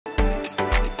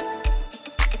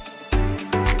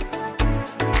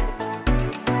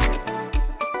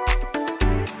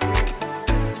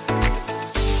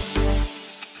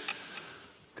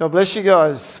God bless you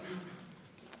guys.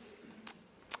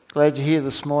 Glad you're here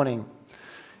this morning.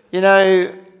 You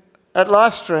know, at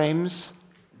Livestreams,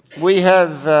 we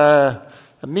have a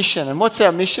mission. And what's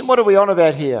our mission? What are we on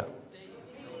about here?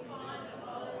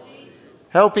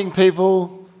 Helping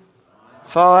people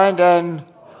find and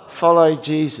follow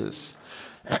Jesus.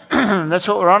 That's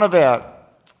what we're on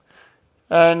about.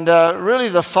 And really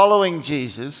the following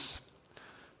Jesus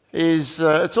is,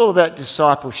 it's all about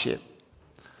discipleship.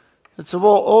 It's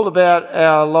all about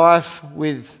our life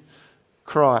with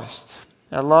Christ,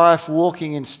 our life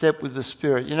walking in step with the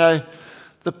Spirit. You know,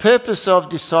 the purpose of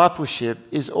discipleship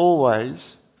is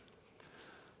always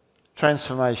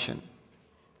transformation.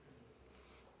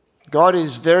 God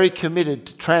is very committed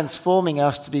to transforming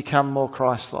us to become more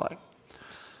Christ-like.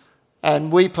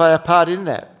 And we play a part in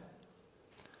that.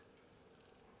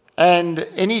 And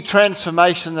any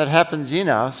transformation that happens in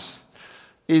us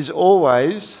is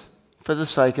always for the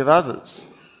sake of others.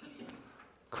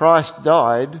 Christ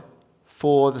died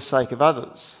for the sake of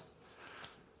others.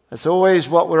 That's always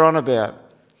what we're on about.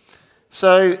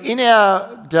 So in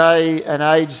our day and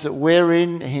age that we're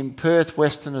in Perth,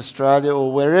 Western Australia,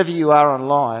 or wherever you are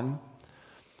online,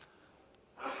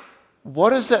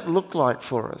 what does that look like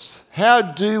for us? How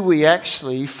do we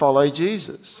actually follow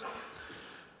Jesus?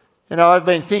 You know, I've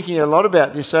been thinking a lot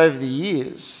about this over the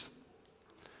years.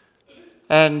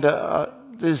 And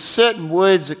there's certain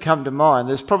words that come to mind.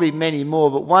 There's probably many more,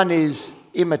 but one is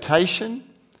imitation.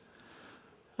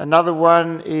 Another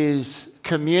one is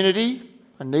community.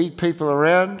 I need people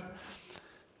around.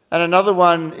 And another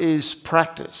one is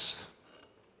practice.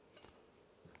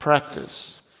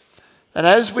 Practice. And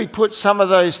as we put some of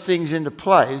those things into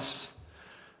place,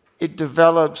 it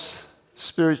develops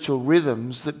spiritual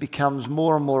rhythms that becomes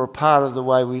more and more a part of the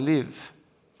way we live.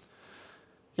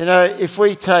 You know, if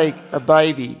we take a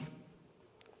baby,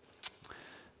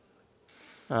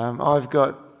 I've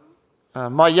got,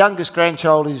 my youngest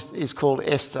grandchild is called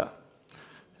Esther,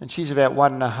 and she's about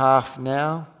 1.5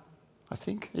 now, I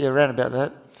think. Yeah, around about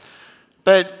that.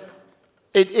 But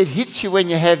it hits you when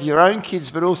you have your own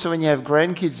kids, but also when you have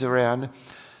grandkids around.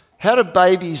 How do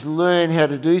babies learn how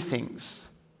to do things?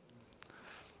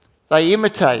 They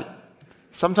imitate.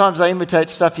 Sometimes they imitate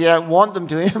stuff you don't want them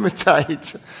to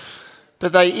imitate,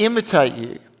 but they imitate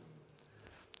you.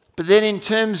 But then in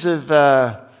terms of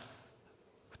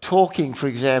talking, for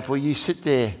example, you sit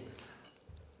there,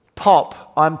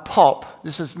 Pop, I'm Pop.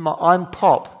 I'm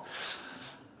Pop.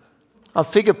 I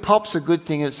figure Pop's a good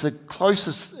thing. It's the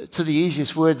closest to the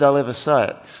easiest word they'll ever say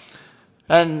it.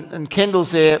 And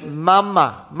Kendall's there,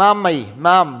 Mama, Mummy,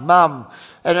 Mum, Mum.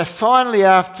 And then finally,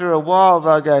 after a while,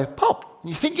 they'll go, Pop. And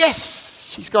you think,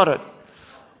 yes, she's got it.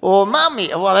 Or Mummy.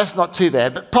 Well, that's not too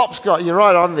bad, but Pop's got, you're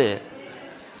right on there.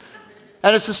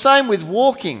 And it's the same with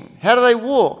walking. How do they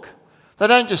walk? They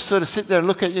don't just sort of sit there and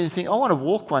look at you and think, I want to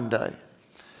walk one day.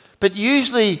 But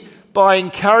usually by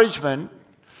encouragement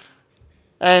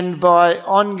and by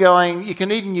ongoing, you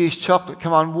can even use chocolate,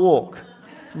 come on, walk.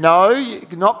 No,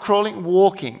 you're not crawling,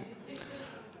 walking.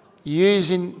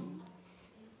 Using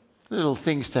little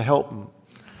things to help them.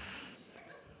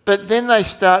 But then they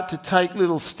start to take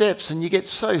little steps and you get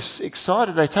so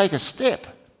excited they take a step.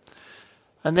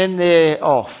 And then they're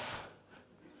off.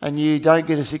 And you don't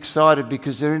get as excited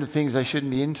because they're into things they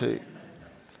shouldn't be into.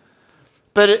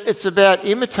 But it's about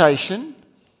imitation.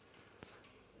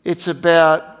 It's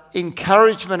about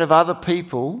encouragement of other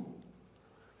people.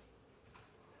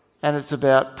 And it's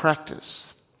about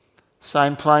practice.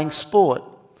 Same playing sport.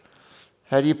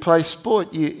 How do you play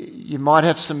sport? You might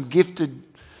have some gifts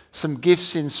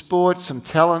in sport, some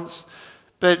talents.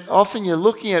 But often you're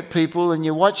looking at people and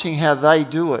you're watching how they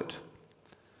do it.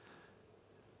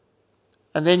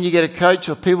 And then you get a coach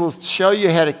or people show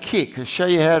you how to kick or show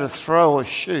you how to throw or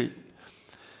shoot.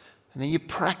 And then you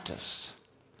practice.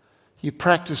 You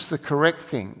practice the correct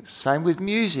things. Same with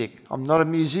music. I'm not a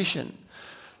musician.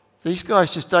 These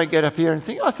guys just don't get up here and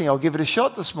think, I think I'll give it a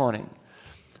shot this morning.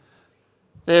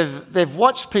 They've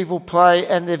watched people play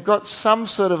and they've got some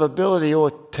sort of ability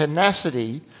or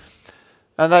tenacity,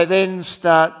 and they then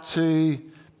start to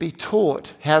be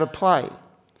taught how to play.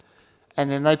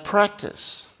 And then they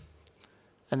practice.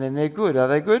 And then they're good. Are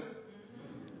they good?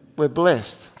 We're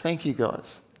blessed. Thank you,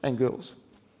 guys and girls.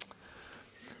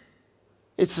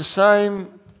 It's the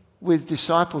same with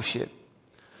discipleship.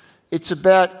 It's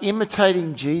about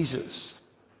imitating Jesus.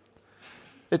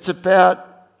 It's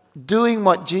about doing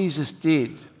what Jesus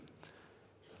did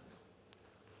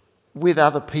with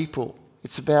other people.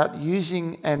 It's about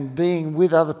using and being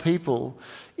with other people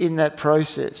in that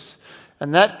process.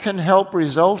 And that can help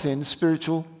result in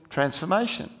spiritual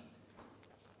transformation.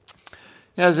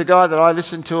 There's a guy that I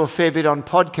listen to a fair bit on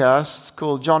podcasts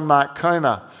called John Mark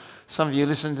Comer. Some of you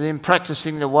listen to him,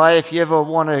 Practicing the Way. If you ever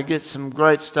want to get some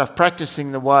great stuff,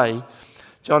 Practicing the Way,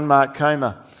 John Mark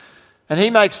Comer. And he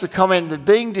makes the comment that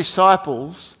being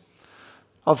disciples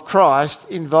of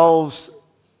Christ involves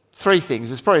three things.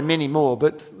 There's probably many more,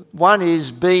 but one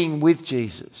is being with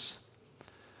Jesus.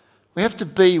 We have to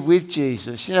be with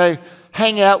Jesus.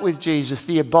 Hang out with Jesus,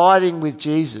 the abiding with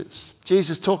Jesus.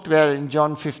 Jesus talked about it in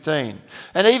John 15.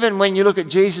 And even when you look at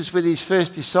Jesus with his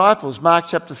first disciples, Mark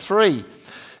chapter 3,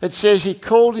 it says he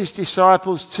called his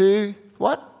disciples to,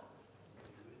 what?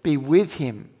 Be with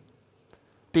him.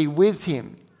 Be with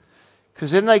him.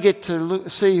 Because then they get to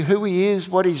see who he is,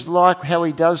 what he's like, how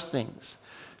he does things.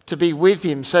 To be with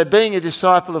him. So being a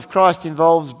disciple of Christ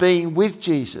involves being with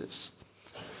Jesus.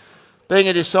 Being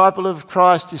a disciple of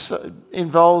Christ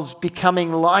involves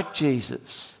becoming like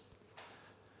Jesus.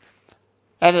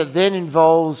 And it then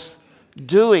involves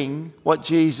doing what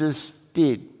Jesus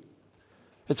did.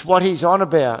 It's what he's on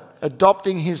about,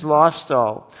 adopting his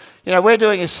lifestyle. We're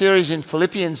doing a series in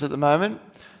Philippians at the moment.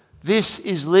 This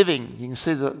is living. You can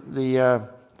see the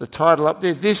title up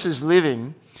there. This is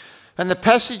living. And the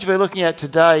passage we're looking at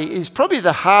today is probably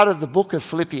the heart of the book of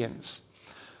Philippians.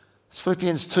 It's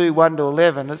Philippians 2, 1 to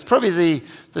 11. It's probably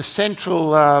the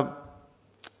central,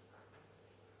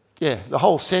 the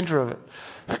whole centre of it.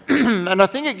 And I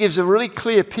think it gives a really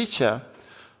clear picture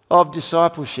of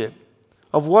discipleship,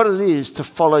 of what it is to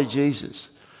follow Jesus,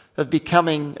 of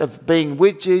being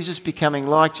with Jesus, becoming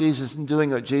like Jesus, and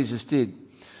doing what Jesus did.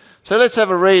 So let's have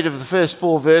a read of the first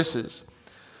 4 verses.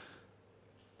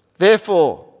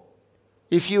 Therefore,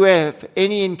 if you have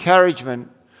any encouragement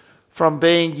from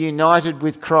being united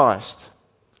with Christ.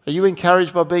 Are you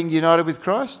encouraged by being united with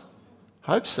Christ?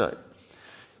 Hope so.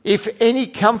 If any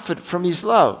comfort from his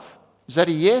love. Is that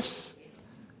a yes?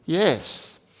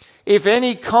 Yes. If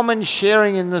any common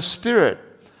sharing in the Spirit.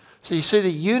 So you see the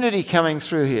unity coming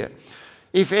through here.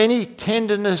 If any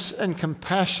tenderness and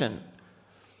compassion.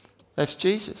 That's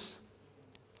Jesus.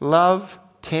 Love,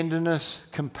 tenderness,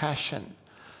 compassion.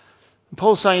 And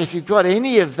Paul's saying if you've got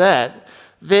any of that,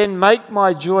 then make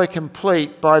my joy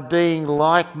complete by being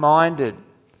like-minded.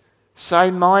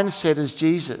 Same mindset as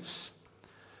Jesus.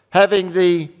 Having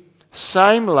the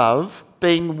same love,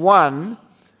 being one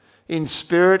in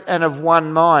spirit and of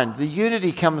one mind. The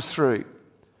unity comes through.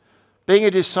 Being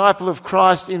a disciple of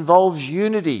Christ involves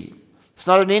unity. It's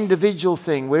not an individual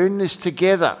thing. We're in this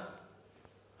together.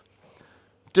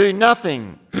 Do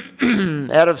nothing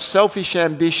out of selfish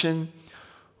ambition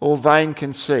or vain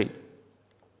conceit.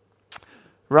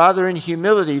 Rather, in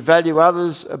humility, value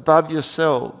others above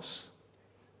yourselves.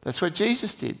 That's what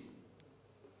Jesus did.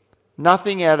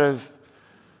 Nothing out of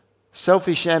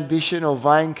selfish ambition or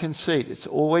vain conceit. It's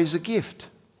always a gift.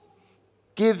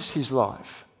 Gives his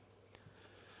life.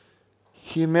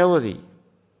 Humility.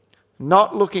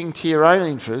 Not looking to your own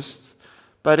interests,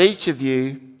 but each of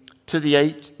you to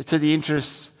the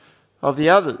interests of the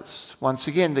others. Once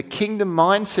again, the kingdom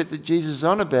mindset that Jesus is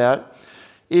on about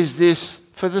is this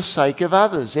for the sake of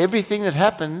others. Everything that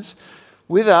happens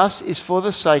with us is for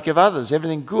the sake of others.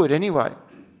 Everything good anyway.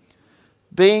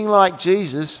 Being like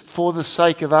Jesus for the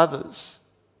sake of others.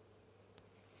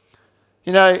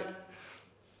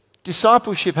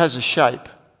 Discipleship has a shape.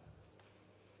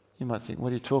 You might think, what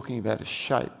are you talking about, a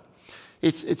shape?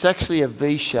 It's actually a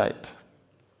V shape.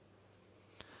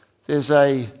 There's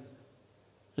a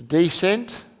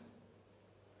descent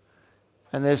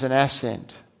and there's an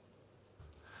ascent.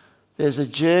 There's a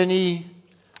journey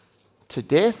to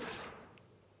death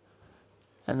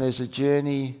and there's a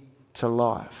journey to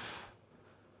life.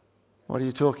 What are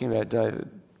you talking about, David?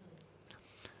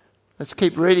 Let's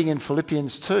keep reading in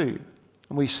Philippians 2.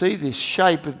 And we see this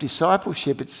shape of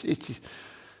discipleship.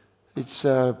 It's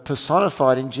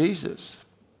personified in Jesus.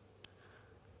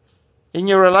 In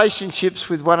your relationships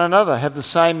with one another, have the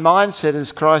same mindset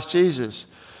as Christ Jesus,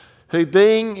 who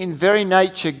being in very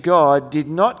nature God, did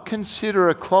not consider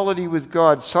equality with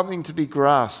God something to be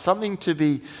grasped, something to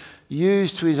be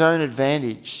used to his own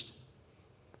advantage.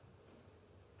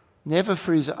 Never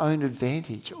for his own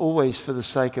advantage, always for the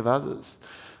sake of others.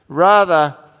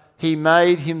 Rather, he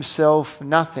made himself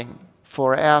nothing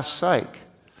for our sake.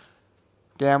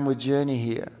 Downward journey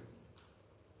here.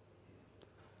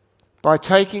 By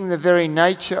taking the very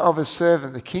nature of a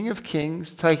servant, the King of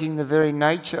Kings taking the very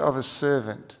nature of a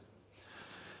servant,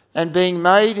 and being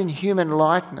made in human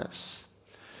likeness,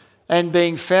 and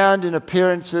being found in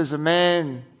appearance as a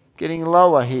man, getting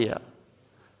lower here.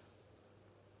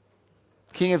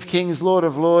 King of Kings, Lord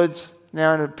of Lords,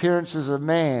 now in appearance as a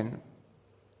man.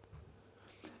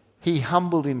 He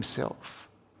humbled himself.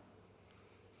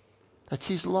 That's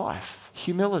his life.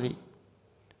 Humility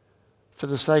for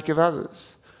the sake of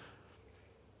others.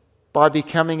 By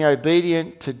becoming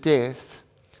obedient to death,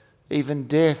 even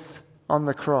death on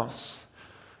the cross.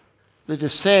 The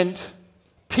descent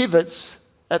pivots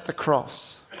at the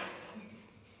cross.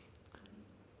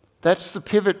 That's the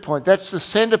pivot point. That's the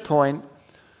center point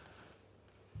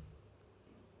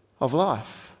of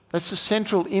life. That's the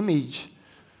central image,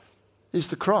 is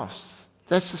the cross.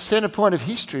 That's the center point of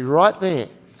history right there.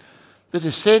 The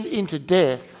descent into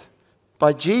death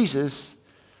by Jesus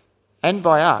and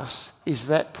by us is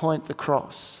that point, the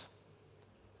cross.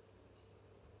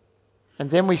 And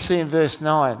then we see in verse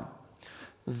 9,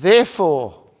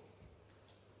 therefore,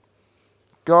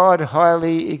 God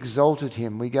highly exalted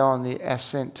him. We go on the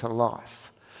ascent to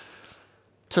life,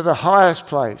 to the highest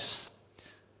place,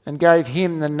 and gave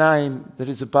him the name that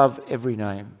is above every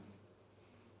name.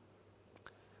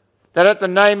 That at the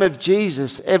name of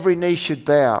Jesus every knee should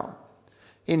bow,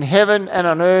 in heaven and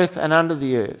on earth and under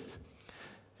the earth,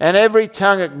 and every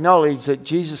tongue acknowledge that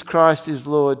Jesus Christ is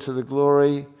Lord, to the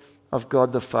glory of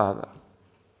God the Father.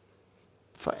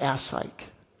 For our sake.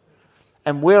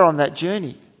 And we're on that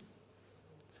journey.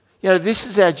 You know, this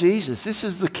is our Jesus. This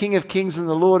is the King of Kings and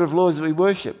the Lord of Lords that we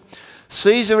worship.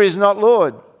 Caesar is not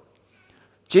Lord.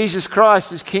 Jesus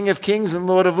Christ is King of Kings and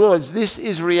Lord of Lords. This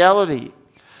is reality.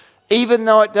 Even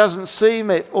though it doesn't seem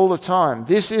it all the time,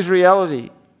 this is reality.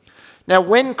 Now,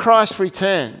 when Christ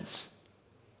returns,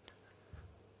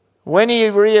 when he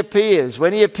reappears,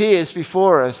 when he appears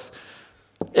before us,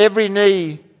 every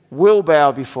knee will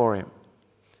bow before him.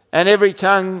 And every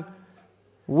tongue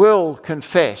will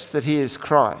confess that he is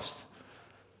Christ,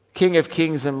 King of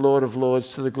Kings and Lord of Lords,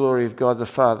 to the glory of God the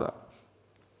Father.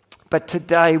 But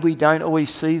today we don't always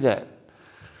see that.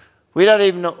 We don't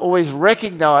even always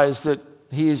recognize that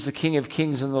he is the King of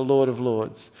Kings and the Lord of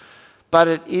Lords. But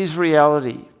it is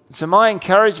reality. So my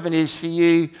encouragement is for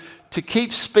you to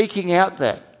keep speaking out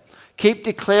that. Keep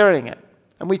declaring it.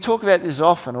 And we talk about this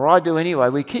often, or I do anyway.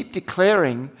 We keep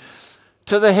declaring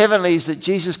to the heavenlies that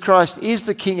Jesus Christ is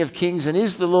the King of Kings and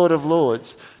is the Lord of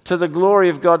Lords, to the glory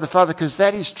of God the Father, because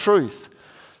that is truth.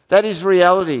 That is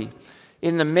reality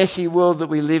in the messy world that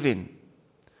we live in.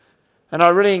 And I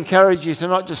really encourage you to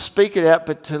not just speak it out,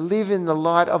 but to live in the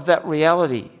light of that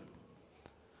reality.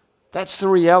 That's the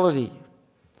reality.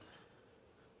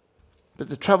 But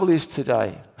the trouble is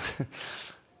today,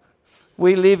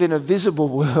 we live in a visible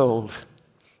world,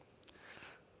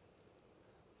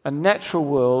 a natural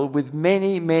world with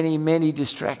many, many, many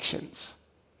distractions.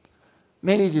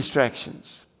 Many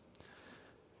distractions.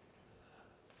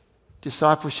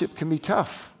 Discipleship can be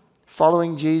tough.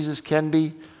 Following Jesus can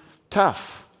be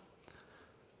tough.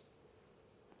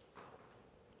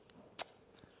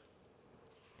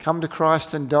 Come to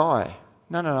Christ and die.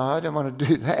 No, I don't want to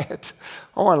do that.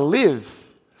 I want to live.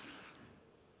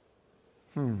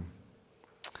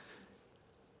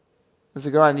 There's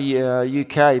a guy in the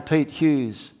UK, Pete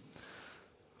Hughes.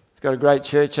 He's got a great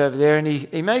church over there, and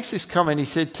he makes this comment. He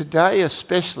said, today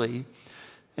especially,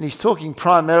 and he's talking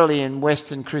primarily in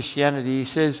Western Christianity, he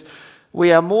says,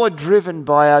 we are more driven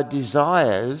by our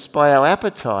desires, by our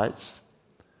appetites,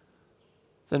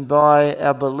 than by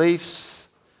our beliefs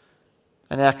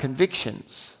and our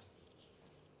convictions.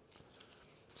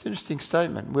 It's an interesting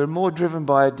statement. We're more driven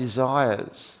by our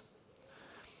desires.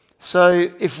 So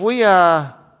if we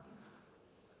are,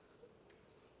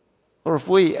 or if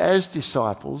we as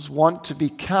disciples want to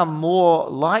become more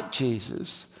like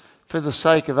Jesus for the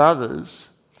sake of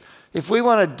others, if we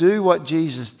want to do what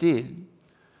Jesus did,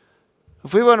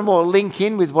 if we want to more link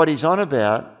in with what he's on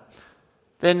about,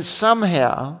 then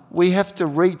somehow we have to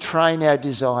retrain our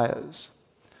desires,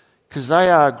 because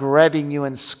they are grabbing you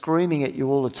and screaming at you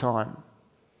all the time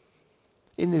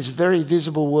in this very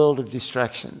visible world of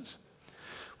distractions.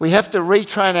 We have to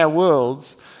retrain our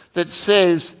worlds that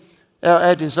says,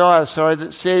 our desires,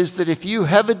 that says that if you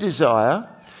have a desire,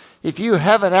 if you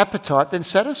have an appetite, then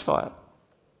satisfy it.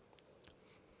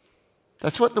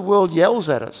 That's what the world yells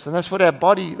at us, and that's what our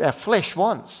body, our flesh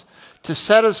wants, to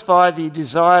satisfy the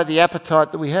desire, the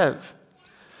appetite that we have.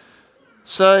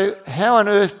 So how on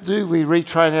earth do we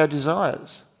retrain our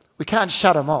desires? We can't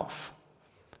shut them off.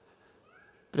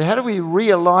 But how do we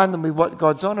realign them with what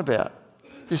God's on about?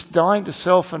 This dying to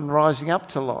self and rising up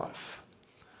to life.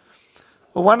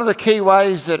 Well, one of the key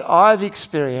ways that I've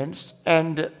experienced,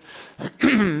 and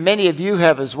many of you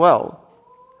have as well,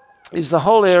 is the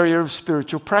whole area of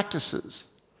spiritual practices.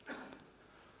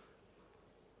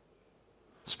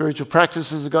 Spiritual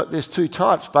practices there's two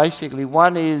types basically.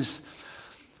 One is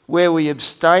where we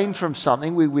abstain from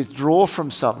something, we withdraw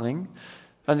from something,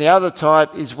 and the other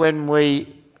type is when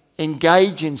we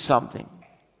engage in something.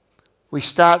 we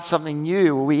start something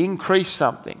new, or we increase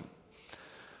something.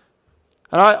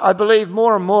 And I believe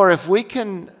more and more if we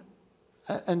can,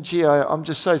 and gee, I'm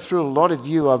just so thrilled, a lot of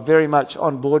you are very much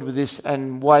on board with this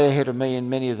and way ahead of me in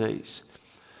many of these.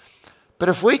 But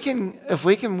if we can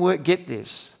get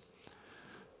this,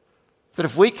 that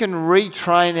if we can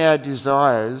retrain our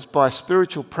desires by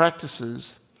spiritual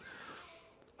practices,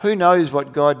 who knows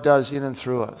what God does in and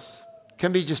through us? It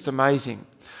can be just amazing.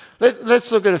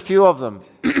 Let's look at a few of them.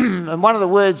 And one of the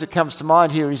words that comes to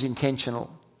mind here is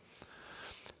intentional.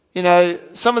 You know,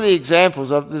 some of the examples,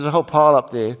 there's a whole pile up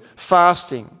there.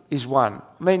 Fasting is one.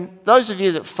 I mean, those of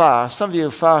you that fast, some of you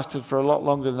have fasted for a lot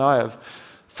longer than I have,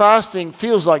 fasting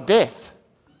feels like death.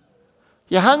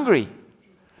 You're hungry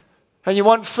and you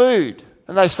want food.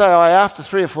 And they say, oh, after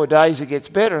 3 or 4 days it gets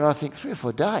better. And I think, 3 or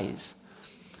 4 days?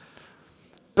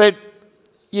 But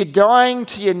you're dying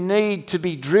to your need to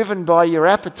be driven by your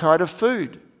appetite of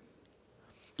food.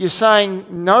 You're saying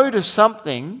no to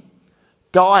something,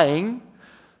 dying,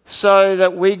 so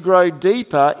that we grow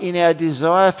deeper in our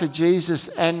desire for Jesus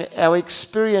and our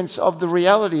experience of the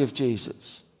reality of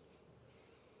Jesus.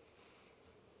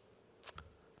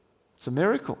 It's a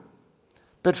miracle.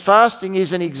 But fasting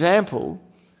is an example,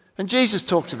 and Jesus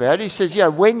talks about it. He says,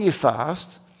 when you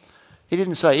fast, he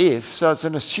didn't say if, so it's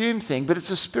an assumed thing, but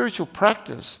it's a spiritual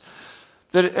practice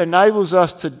that enables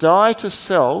us to die to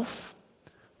self,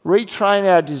 retrain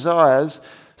our desires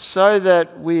so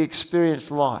that we experience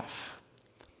life.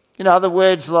 You know, other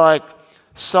words like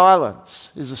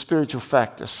silence is a spiritual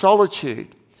factor,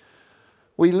 solitude.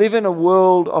 We live in a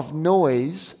world of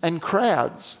noise and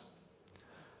crowds.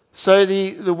 So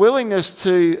the willingness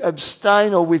to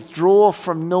abstain or withdraw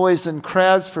from noise and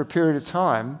crowds for a period of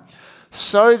time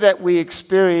so that we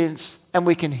experience and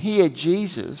we can hear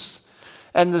Jesus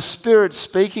and the Spirit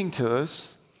speaking to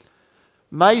us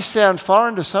may sound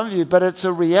foreign to some of you, but it's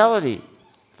a reality.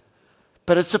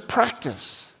 But it's a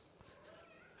practice.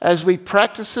 As we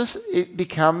practice this, it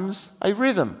becomes a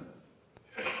rhythm.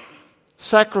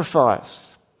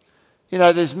 Sacrifice. You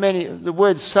know, the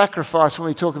word sacrifice when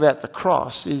we talk about the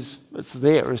cross it's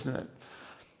there, isn't it?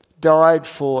 Died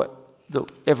for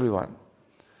everyone.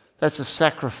 That's a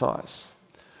sacrifice.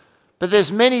 But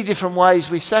there's many different ways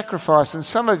we sacrifice. And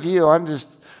some of you,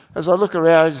 as I look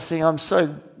around, I just think I'm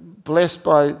so blessed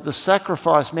by the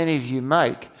sacrifice many of you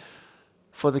make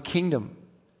for the kingdom.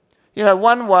 You know,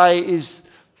 one way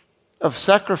of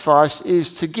sacrifice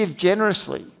is to give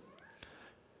generously.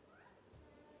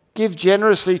 Give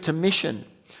generously to mission.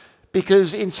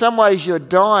 Because in some ways you're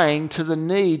dying to the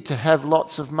need to have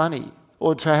lots of money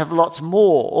or to have lots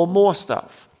more or more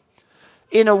stuff.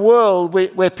 In a world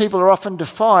where people are often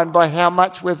defined by how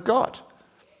much we've got.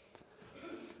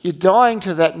 You're dying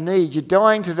to that need. You're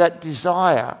dying to that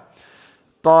desire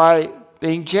by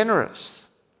being generous.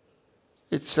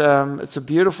 It's a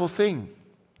beautiful thing.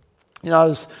 You know, I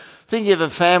was thinking of a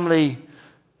family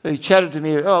who chatted to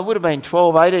me, it would have been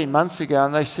 12, 18 months ago,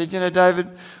 and they said, you know, David,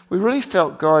 we really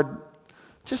felt God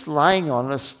just laying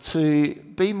on us to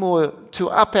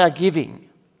up our giving.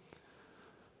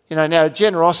 You know, now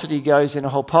generosity goes in a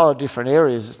whole pile of different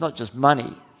areas. It's not just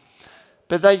money.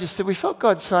 But they just said, we felt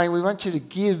God saying, we want you to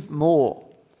give more.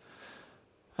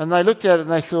 And they looked at it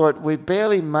and they thought, we're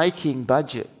barely making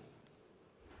budget.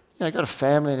 You know, got a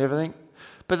family and everything.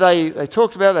 But they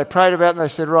talked about it, they prayed about it, and they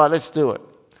said, right, let's do it.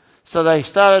 So they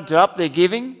started to up their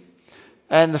giving.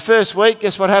 And the first week,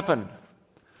 guess what happened?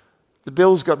 The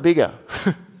bills got bigger.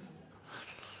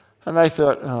 And they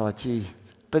thought, oh, gee.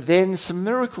 But then some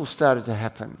miracles started to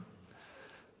happen.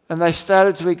 And they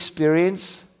started to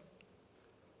experience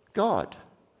God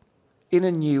in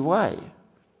a new way.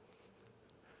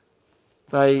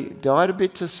 They died a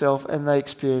bit to self and they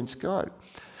experienced God.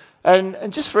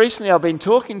 And just recently I've been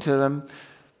talking to them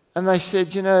and they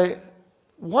said, you know,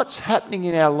 what's happening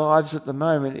in our lives at the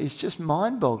moment is just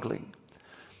mind-boggling.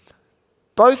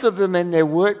 Both of them in their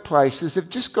workplaces have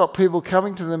just got people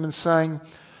coming to them and saying,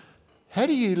 how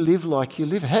do you live like you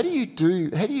live? How do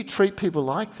you treat people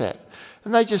like that?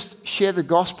 And they just share the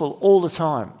gospel all the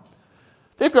time.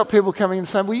 They've got people coming and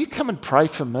saying, will you come and pray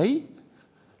for me?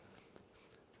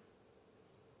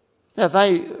 Now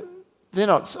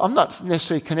I'm not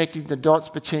necessarily connecting the dots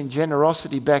between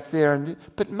generosity back there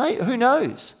but who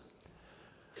knows?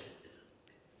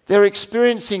 They're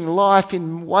experiencing life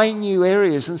in way new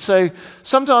areas. And so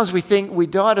sometimes we think we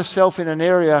die to self in an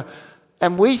area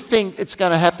and we think it's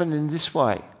going to happen in this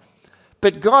way.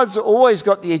 But God's always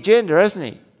got the agenda, hasn't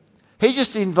he? He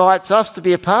just invites us to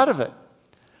be a part of it,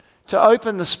 to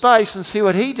open the space and see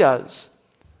what he does.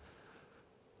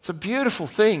 It's a beautiful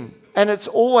thing. And it's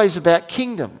always about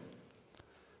kingdom.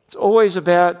 It's always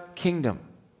about kingdom.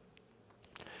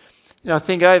 I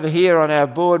think over here on our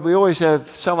board, we always have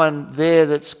someone there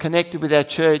that's connected with our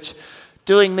church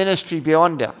doing ministry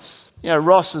beyond us.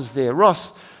 Ross is there.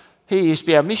 Ross, he used to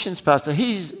be our missions pastor.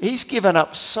 He's given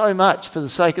up so much for the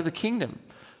sake of the kingdom.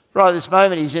 Right at this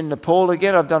moment, he's in Nepal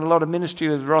again. I've done a lot of ministry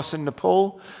with Ross in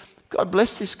Nepal. God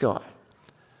bless this guy.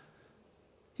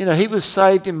 He was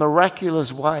saved in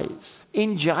miraculous ways.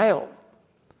 In jail.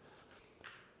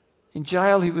 In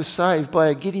jail, he was saved by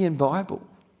a Gideon Bible.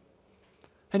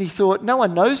 And he thought, no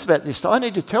one knows about this. I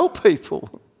need to tell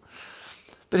people.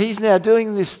 But he's now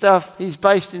doing this stuff. He's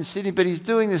based in Sydney, but he's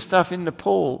doing this stuff in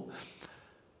Nepal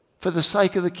for the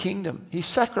sake of the kingdom. He's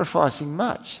sacrificing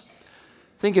much.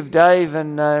 Think of Dave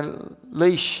and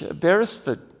Leash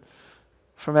Beresford.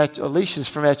 Leash is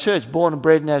from our church, born and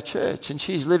bred in our church. And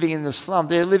she's living in the slum.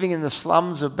 They're living in the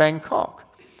slums of Bangkok.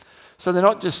 So they're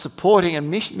not just supporting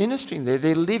and ministering there.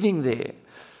 They're living there.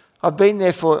 I've been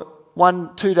there for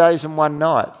 2 days and 1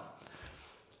 night.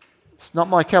 It's not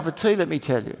my cup of tea, let me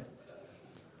tell you.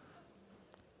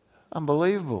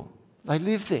 Unbelievable. They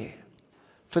live there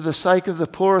for the sake of the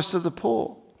poorest of the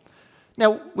poor.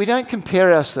 Now, we don't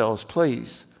compare ourselves,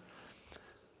 please.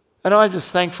 And I'm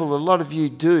just thankful a lot of you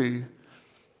do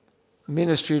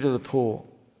ministry to the poor.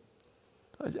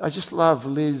 I just love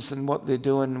Liz and what they're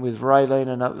doing with Raylene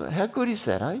and others. How good is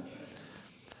that, eh?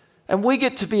 And we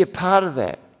get to be a part of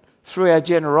that through our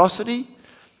generosity,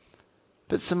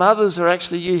 but some others are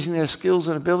actually using their skills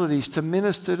and abilities to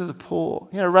minister to the poor.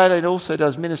 Raylene also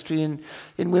does ministry in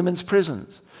women's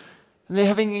prisons, and they're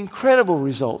having incredible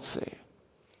results there.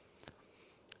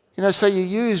 So you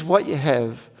use what you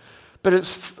have, but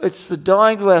it's the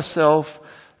dying to ourselves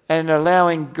and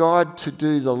allowing God to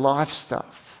do the life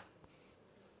stuff.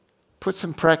 Put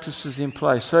some practices in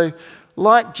place. So,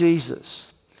 like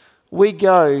Jesus, we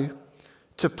go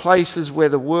to places where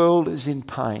the world is in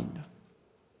pain.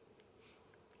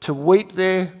 To weep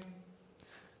there,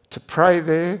 to pray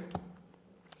there,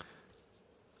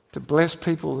 to bless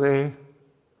people there,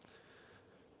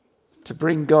 to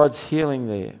bring God's healing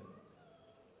there.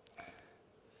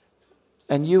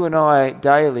 And you and I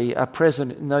daily are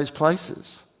present in those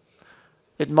places.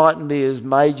 It mightn't be as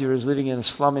major as living in a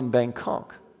slum in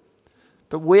Bangkok,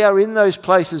 but we are in those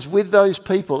places with those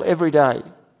people every day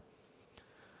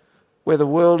where the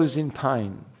world is in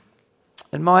pain.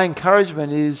 And my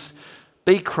encouragement is,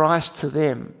 be Christ to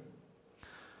them.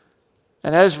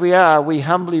 And as we are, we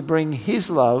humbly bring His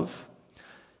love,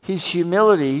 His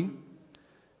humility,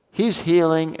 His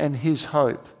healing and His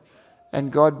hope.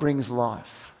 And God brings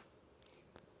life.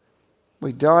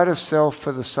 We die to self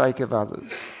for the sake of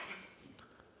others.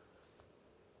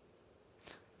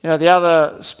 The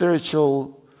other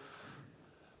spiritual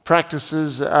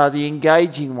practices are the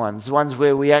engaging ones, the ones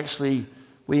where we engage.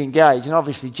 And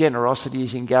obviously generosity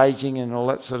is engaging and all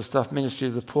that sort of stuff, ministry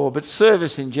to the poor. But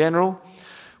service in general,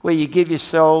 where you give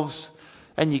yourselves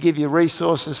and you give your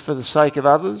resources for the sake of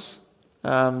others.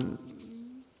 A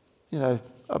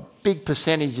big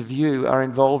percentage of you are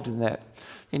involved in that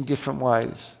in different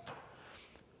ways.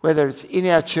 Whether it's in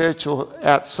our church or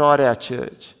outside our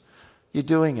church, you're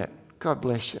doing it. God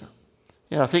bless you.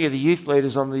 I think of the youth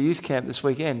leaders on the youth camp this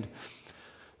weekend.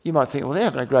 You might think, well, they're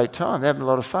having a great time. They're having a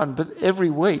lot of fun. But every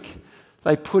week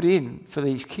they put in for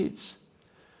these kids.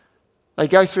 They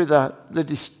go through the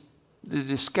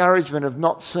discouragement of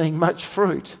not seeing much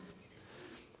fruit.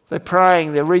 They're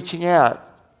praying. They're reaching out.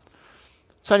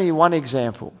 It's only one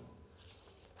example.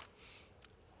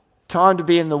 Time to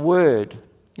be in the Word.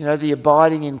 The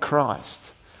abiding in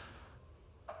Christ.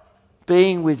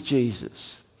 Being with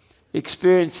Jesus.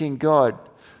 Experiencing God.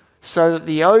 So that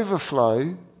the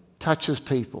overflow touches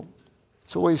people.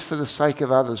 It's always for the sake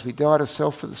of others. We die to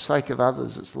self for the sake of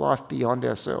others. It's life beyond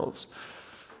ourselves.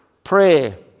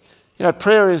 Prayer.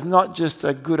 Prayer is not just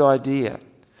a good idea.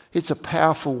 It's a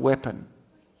powerful weapon.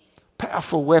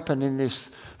 Powerful weapon in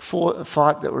this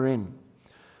fight that we're in.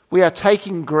 We are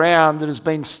taking ground that has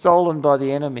been stolen by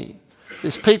the enemy.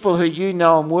 There's people who you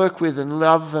know and work with and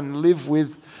love and live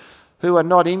with who are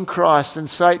not in Christ, and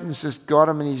Satan's just got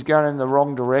them and he's going in the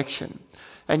wrong direction.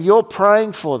 And you're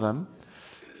praying for them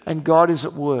and God is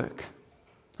at work.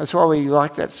 That's why we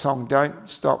like that song, Don't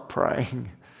Stop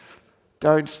Praying.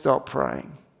 Don't stop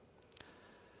praying.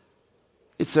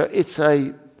 It's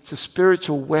a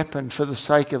spiritual weapon for the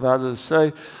sake of others.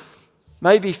 So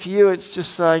maybe for you it's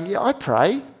just saying, yeah, I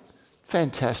pray.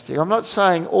 Fantastic. I'm not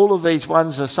saying all of these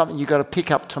ones are something you've got to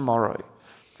pick up tomorrow.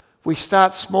 We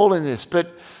start small in this,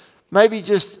 but maybe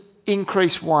just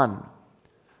increase one.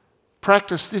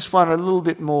 Practice this one a little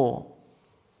bit more.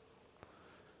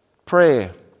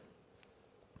 Prayer.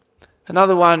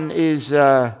 Another one is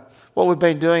what we've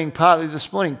been doing partly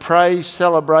this morning, praise,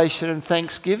 celebration and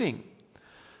thanksgiving.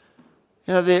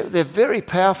 You know, they're very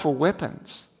powerful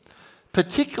weapons,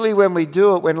 particularly when we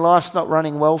do it when life's not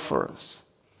running well for us.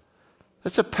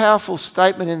 That's a powerful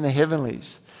statement in the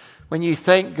heavenlies. When you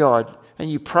thank God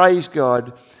and you praise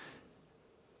God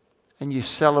and you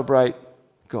celebrate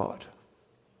God.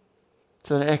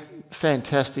 It's a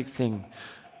fantastic thing.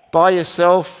 By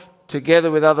yourself, together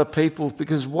with other people,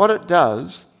 because what it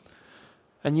does,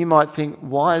 and you might think,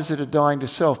 why is it a dying to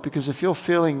self? Because if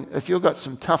you've got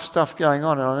some tough stuff going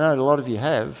on, and I know a lot of you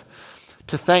have,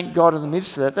 to thank God in the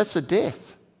midst of that, that's a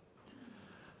death.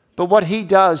 But what he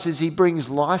does is he brings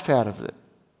life out of it.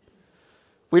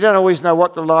 We don't always know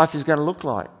what the life is going to look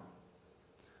like,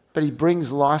 but he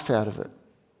brings life out of it.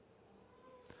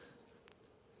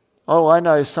 Oh, I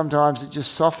know sometimes it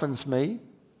just softens me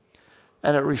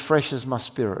and it refreshes my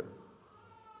spirit.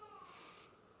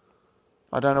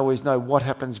 I don't always know what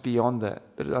happens beyond that,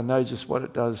 but I know just what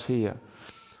it does here.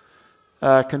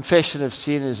 Confession of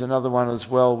sin is another one as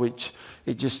well, which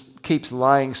it just keeps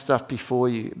laying stuff before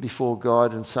you, before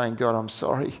God, and saying, God, I'm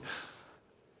sorry.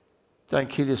 Don't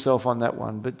kill yourself on that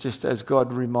one, but just as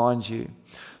God reminds you.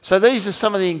 So these are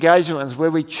some of the engagements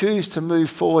where we choose to move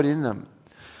forward in them.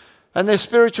 And they're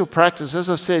spiritual practice. As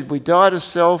I said, we die to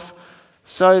self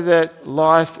so that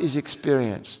life is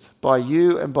experienced by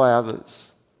you and by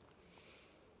others.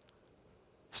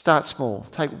 Start small.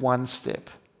 Take one step.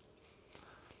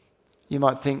 You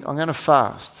might think, I'm going to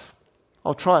fast.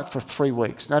 I'll try it for 3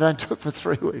 weeks. No, don't do it for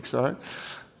 3 weeks, all right?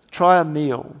 Try a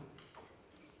meal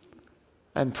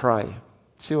and pray.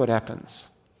 See what happens.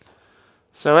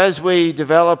 So as we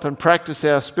develop and practice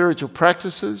our spiritual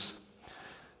practices,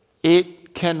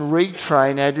 it can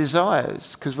retrain our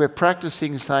desires because we're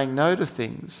practicing saying no to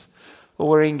things, or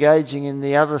we're engaging in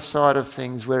the other side of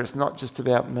things where it's not just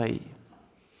about me.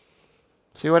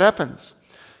 See what happens.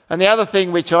 And the other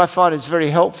thing which I find is very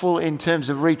helpful in terms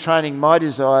of retraining my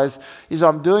desires is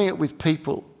I'm doing it with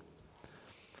people.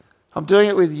 I'm doing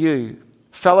it with you,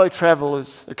 fellow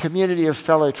travellers, a community of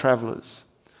fellow travellers.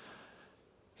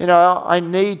 You know, I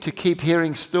need to keep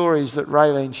hearing stories that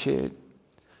Raylene shared.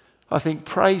 I think,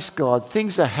 praise God,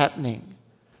 things are happening.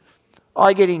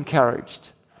 I get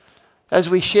encouraged. As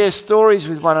we share stories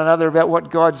with one another about what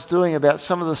God's doing, about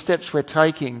some of the steps we're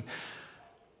taking,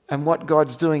 and what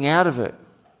God's doing out of it,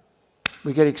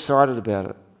 we get excited about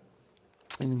it.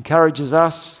 It encourages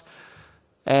us,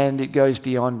 and it goes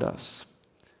beyond us.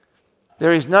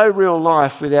 There is no real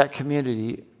life without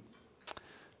community,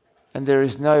 and there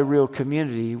is no real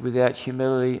community without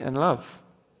humility and love.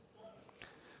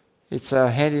 It's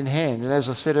hand in hand. And as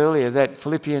I said earlier, that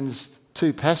Philippians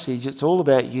 2 passage, it's all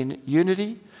about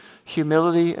unity,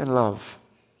 humility and love.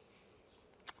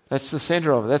 That's the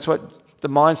centre of it. That's what the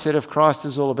mindset of Christ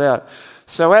is all about.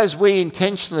 So as we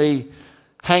intentionally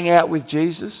hang out with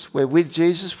Jesus, we're with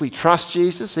Jesus, we trust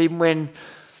Jesus, even when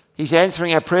he's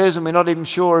answering our prayers and we're not even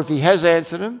sure if he has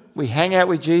answered them, we hang out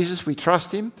with Jesus, we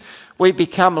trust him, we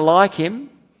become like him.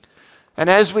 And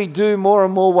as we do more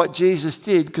and more what Jesus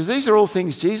did, because these are all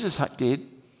things Jesus did,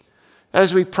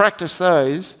 as we practice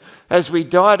those, as we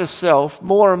die to self,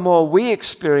 more and more we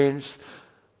experience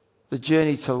the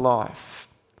journey to life.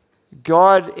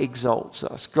 God exalts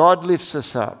us. God lifts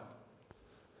us up.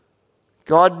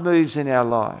 God moves in our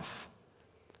life.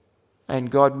 And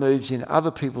God moves in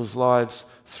other people's lives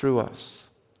through us.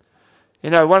 You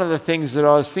know, one of the things that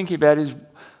I was thinking about is,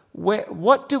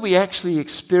 what do we actually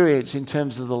experience in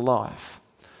terms of the life?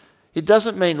 It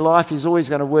doesn't mean life is always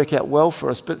going to work out well for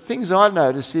us, but things I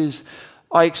notice is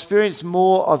I experience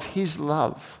more of his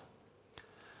love.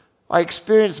 I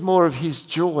experience more of his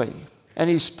joy and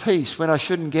his peace when I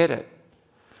shouldn't get it.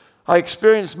 I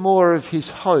experience more of his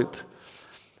hope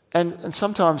and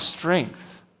sometimes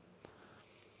strength.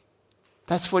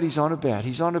 That's what he's on about.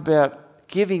 He's on about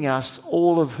giving us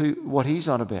all of what he's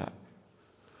on about.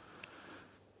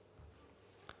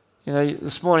 You know,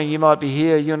 this morning you might be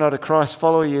here, you're not a Christ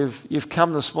follower, you've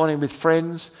come this morning with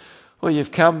friends, or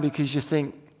you've come because you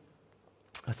think,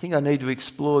 I think I need to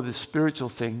explore this spiritual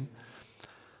thing.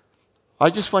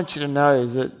 I just want you to know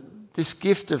that this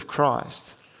gift of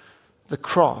Christ, the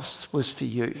cross, was for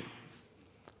you.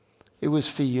 It was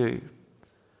for you.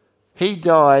 He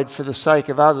died for the sake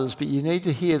of others, but you need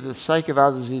to hear the sake of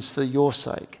others is for your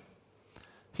sake.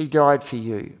 He died for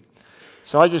you.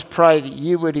 So I just pray that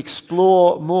you would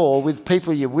explore more with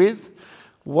people you're with.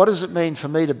 What does it mean for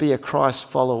me to be a Christ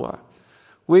follower?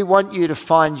 We want you to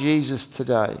find Jesus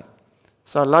today.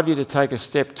 So I'd love you to take a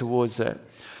step towards that.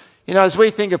 You know, as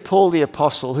we think of Paul the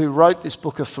Apostle, who wrote this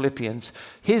book of Philippians,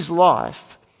 his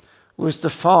life was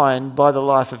defined by the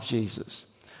life of Jesus.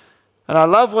 And I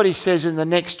love what he says in the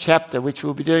next chapter, which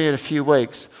we'll be doing in a few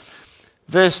weeks.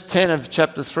 Verse 10 of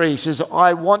chapter 3, he says,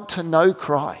 I want to know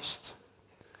Christ.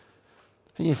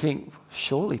 And you think,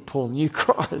 surely Paul knew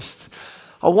Christ.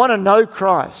 I want to know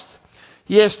Christ.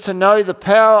 Yes, to know the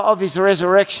power of his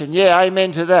resurrection. Yeah,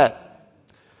 amen to that.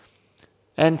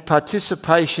 And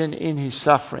participation in his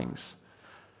sufferings.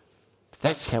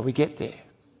 That's how we get there.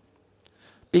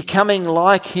 Becoming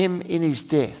like him in his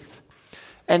death.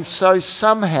 And so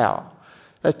somehow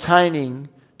attaining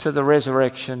to the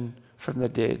resurrection from the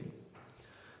dead.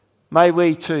 May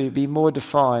we too be more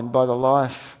defined by the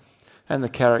life and the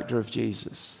character of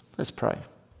Jesus. Let's pray.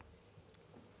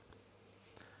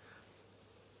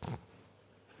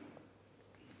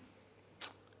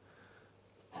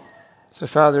 So,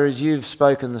 Father, as you've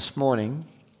spoken this morning,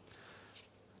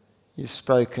 you've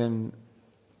spoken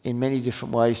in many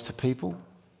different ways to people.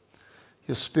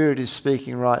 Your Spirit is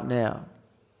speaking right now.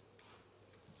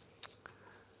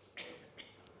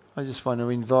 I just want to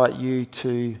invite you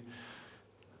to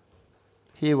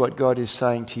hear what God is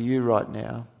saying to you right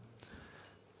now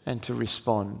and to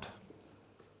respond.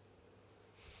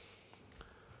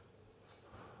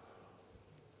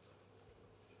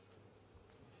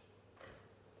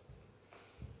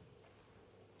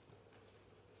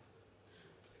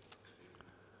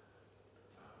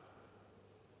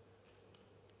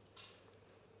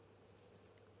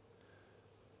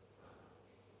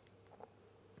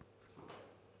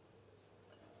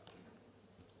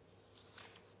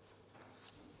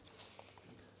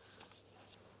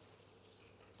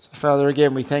 Father,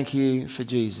 again, we thank you for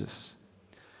Jesus.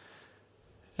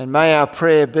 And may our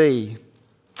prayer be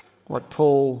what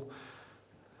Paul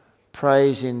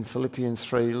prays in Philippians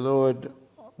 3. Lord,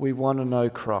 we want to know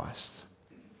Christ.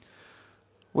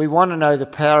 We want to know the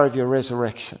power of your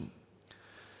resurrection.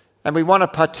 And we want to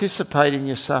participate in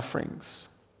your sufferings.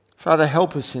 Father,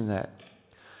 help us in that.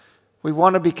 We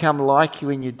want to become like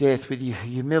you in your death with your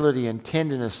humility and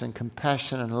tenderness and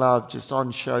compassion and love just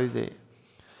on show there.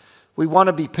 We want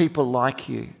to be people like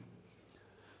you.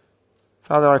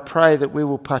 Father, I pray that we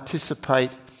will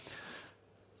participate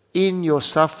in your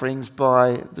sufferings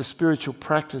by the spiritual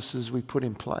practices we put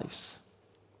in place.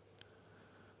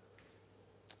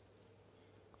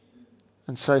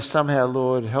 And so somehow,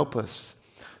 Lord, help us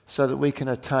so that we can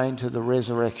attain to the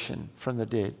resurrection from the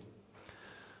dead.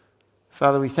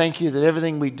 Father, we thank you that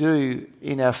everything we do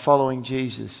in our following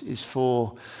Jesus is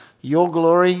for your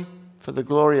glory, for the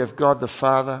glory of God the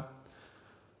Father,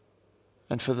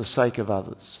 and for the sake of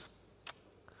others.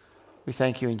 We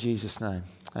thank you in Jesus' name.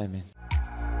 Amen.